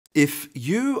If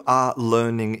you are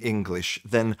learning English,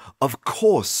 then of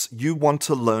course you want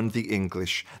to learn the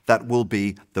English that will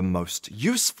be the most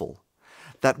useful,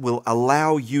 that will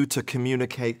allow you to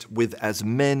communicate with as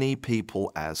many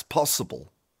people as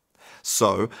possible.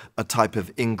 So, a type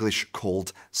of English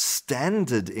called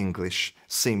Standard English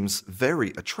seems very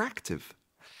attractive,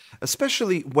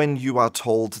 especially when you are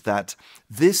told that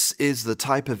this is the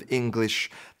type of English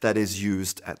that is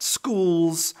used at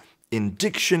schools, in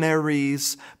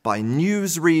dictionaries, by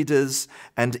newsreaders,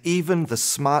 and even the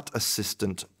smart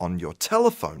assistant on your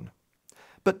telephone.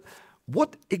 But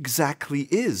what exactly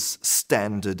is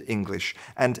Standard English,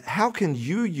 and how can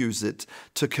you use it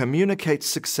to communicate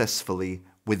successfully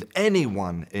with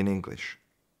anyone in English?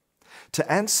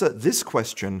 To answer this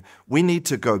question, we need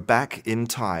to go back in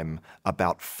time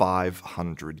about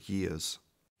 500 years.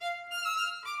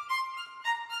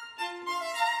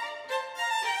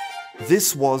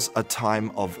 This was a time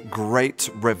of great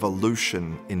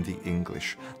revolution in the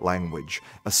English language,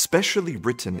 especially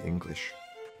written English.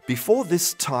 Before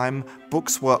this time,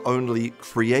 books were only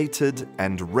created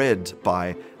and read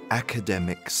by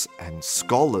academics and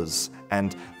scholars,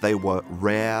 and they were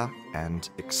rare and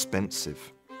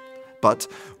expensive. But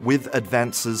with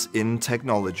advances in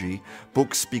technology,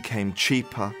 books became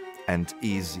cheaper and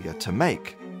easier to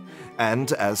make.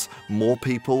 And as more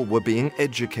people were being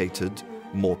educated,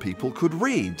 more people could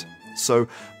read. So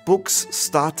books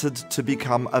started to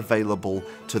become available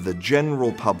to the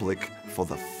general public for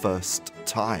the first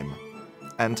time.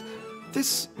 And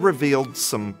this revealed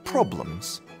some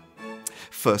problems.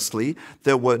 Firstly,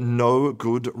 there were no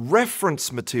good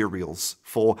reference materials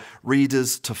for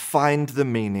readers to find the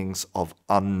meanings of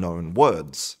unknown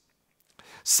words.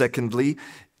 Secondly,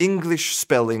 English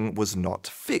spelling was not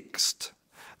fixed.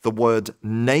 The word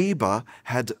neighbor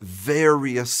had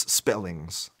various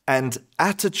spellings, and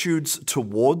attitudes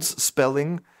towards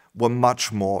spelling were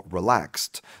much more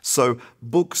relaxed, so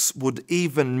books would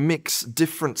even mix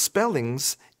different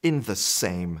spellings in the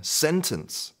same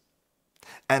sentence.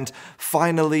 And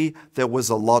finally, there was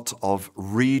a lot of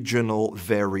regional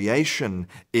variation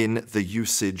in the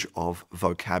usage of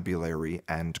vocabulary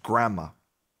and grammar.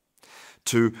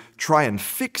 To try and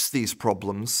fix these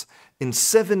problems, in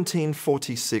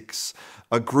 1746,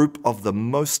 a group of the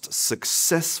most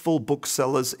successful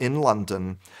booksellers in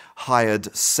London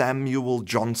hired Samuel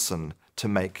Johnson to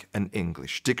make an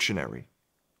English dictionary.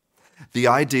 The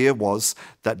idea was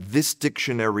that this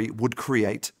dictionary would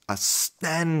create a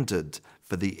standard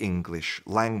for the English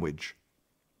language.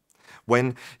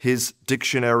 When his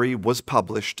dictionary was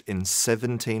published in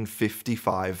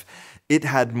 1755, it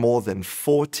had more than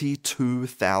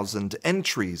 42,000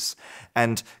 entries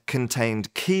and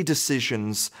contained key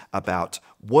decisions about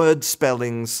word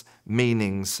spellings,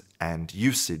 meanings, and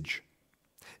usage.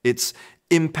 Its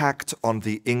impact on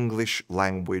the English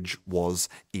language was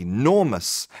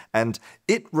enormous, and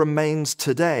it remains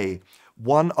today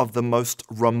one of the most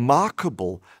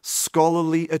remarkable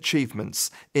scholarly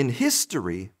achievements in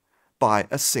history by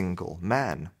a single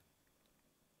man.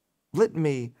 Let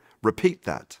me repeat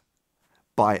that.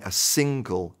 By a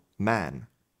single man.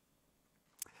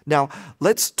 Now,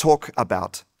 let's talk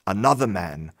about another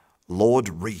man, Lord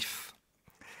Reith.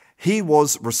 He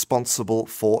was responsible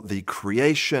for the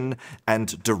creation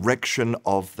and direction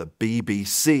of the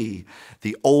BBC,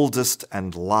 the oldest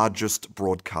and largest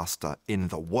broadcaster in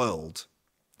the world.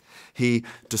 He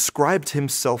described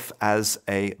himself as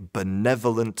a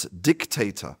benevolent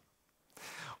dictator.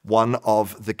 One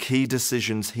of the key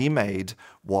decisions he made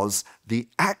was the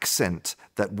accent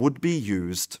that would be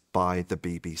used by the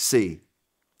BBC.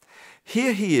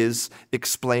 Here he is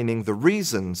explaining the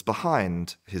reasons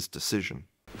behind his decision.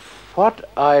 What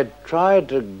I tried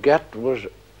to get was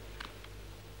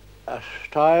a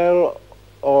style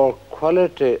or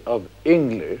quality of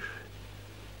English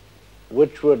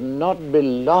which would not be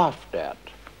laughed at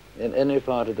in any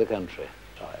part of the country.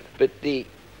 But the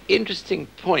interesting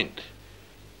point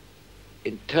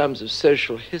in terms of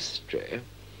social history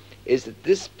is that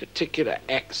this particular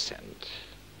accent,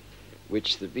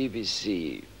 which the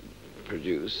BBC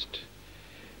produced,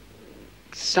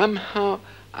 somehow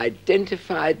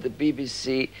identified the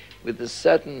BBC with a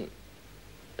certain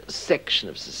section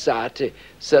of society,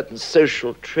 certain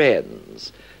social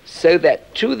trends, so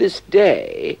that to this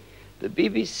day the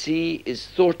BBC is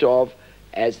thought of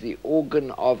as the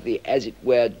organ of the, as it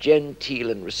were,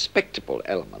 genteel and respectable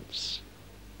elements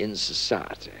in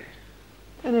society.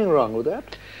 Anything wrong with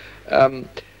that?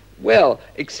 Well,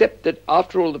 except that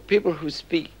after all, the people who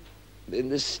speak in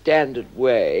this standard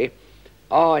way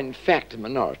are in fact a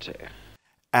minority.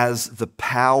 As the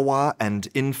power and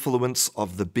influence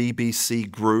of the BBC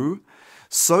grew,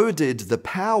 so did the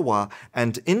power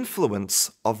and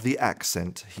influence of the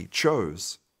accent he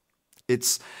chose.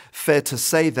 It's fair to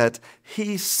say that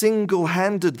he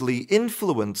single-handedly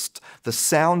influenced the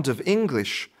sound of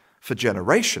English for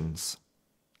generations.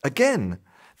 Again,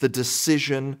 the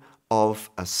decision of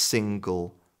a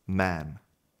single man.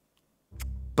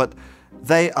 But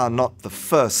they are not the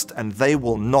first, and they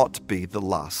will not be the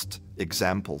last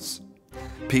examples.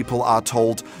 People are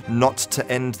told not to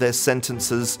end their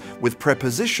sentences with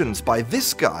prepositions by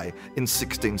this guy in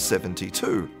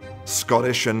 1672.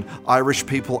 Scottish and Irish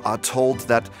people are told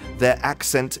that their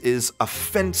accent is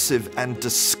offensive and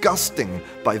disgusting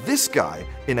by this guy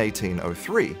in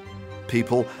 1803.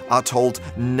 People are told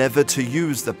never to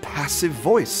use the passive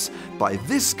voice by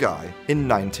this guy in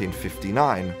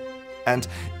 1959. And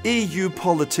EU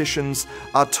politicians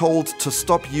are told to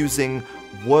stop using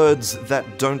words that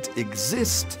don't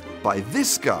exist by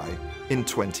this guy in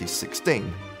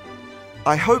 2016.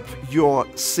 I hope you're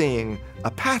seeing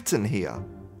a pattern here.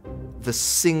 The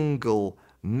single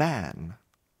man.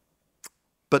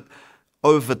 But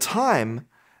over time,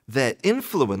 their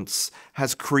influence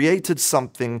has created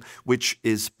something which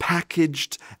is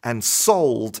packaged and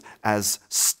sold as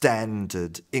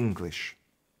standard English.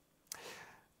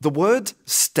 The word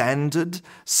standard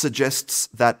suggests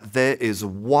that there is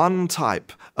one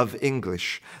type of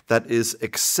English that is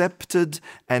accepted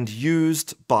and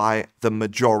used by the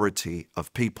majority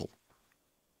of people.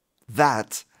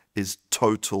 That is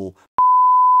total.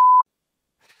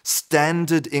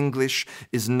 Standard English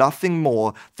is nothing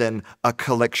more than a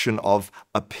collection of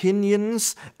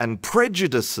opinions and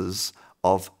prejudices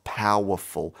of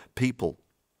powerful people.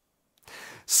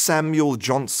 Samuel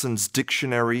Johnson's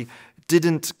dictionary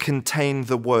didn't contain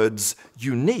the words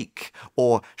unique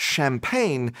or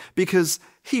champagne because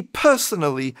he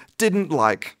personally didn't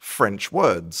like French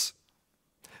words.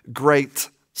 Great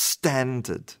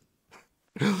standard.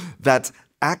 That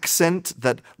accent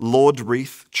that Lord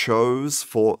Reith chose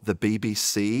for the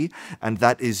BBC and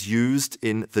that is used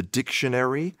in the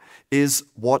dictionary is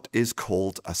what is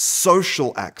called a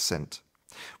social accent,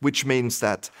 which means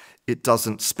that it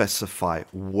doesn't specify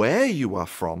where you are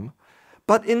from,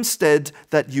 but instead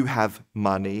that you have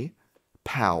money,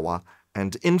 power,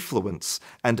 and influence,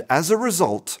 and as a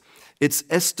result, it's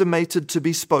estimated to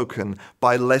be spoken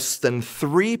by less than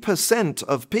 3%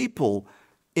 of people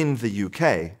in the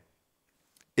UK.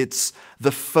 It's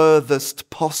the furthest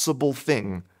possible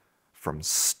thing from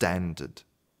standard.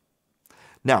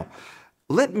 Now,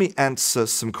 let me answer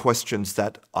some questions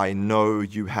that I know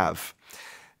you have.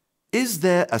 Is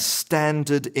there a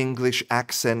standard English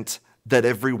accent that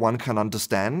everyone can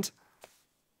understand?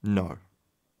 No.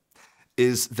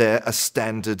 Is there a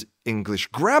standard English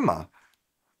grammar?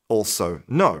 Also,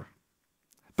 no.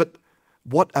 But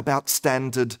what about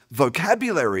standard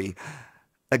vocabulary?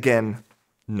 Again,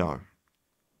 no.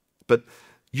 But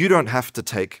you don't have to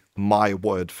take my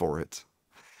word for it.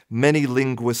 Many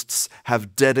linguists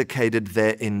have dedicated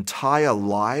their entire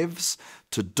lives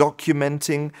to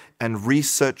documenting and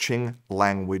researching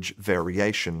language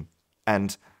variation,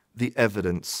 and the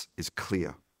evidence is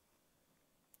clear.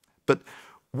 But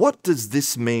what does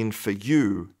this mean for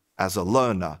you as a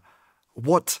learner?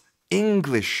 What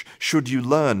English should you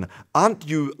learn? Aren't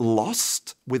you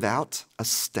lost without a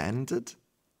standard?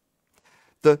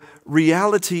 The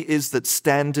reality is that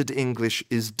standard English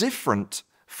is different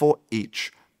for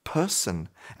each person.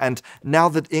 And now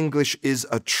that English is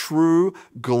a true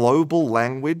global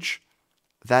language,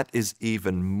 that is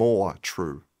even more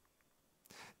true.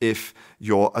 If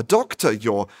you're a doctor,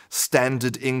 your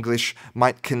standard English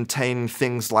might contain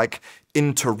things like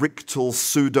interictal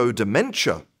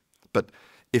pseudo-dementia. But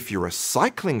if you're a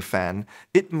cycling fan,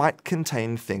 it might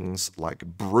contain things like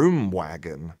broom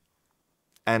wagon.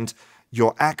 And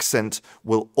your accent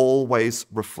will always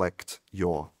reflect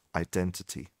your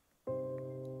identity.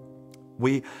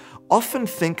 We often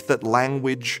think that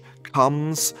language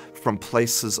comes from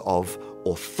places of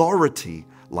authority,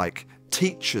 like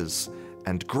teachers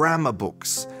and grammar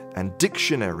books and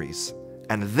dictionaries,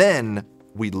 and then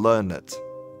we learn it.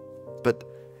 But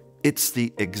it's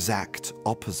the exact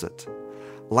opposite.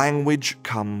 Language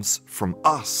comes from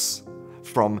us,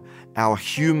 from our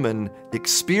human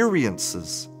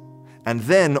experiences, and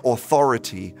then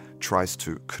authority tries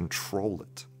to control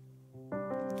it.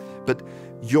 But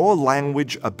your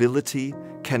language ability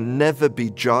can never be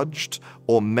judged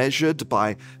or measured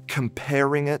by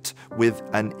comparing it with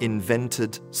an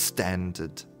invented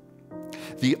standard.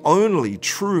 The only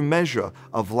true measure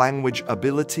of language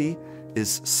ability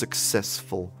is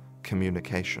successful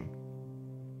communication.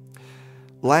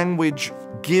 Language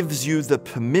gives you the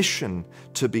permission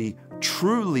to be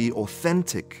truly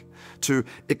authentic, to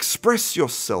express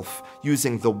yourself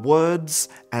using the words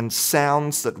and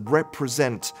sounds that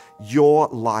represent your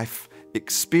life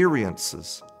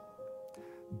experiences.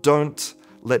 Don't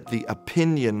let the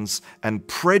opinions and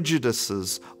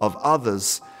prejudices of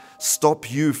others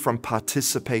stop you from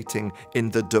participating in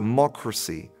the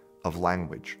democracy of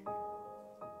language.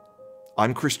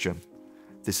 I'm Christian.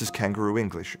 This is Kangaroo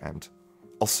English, and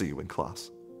I'll see you in class.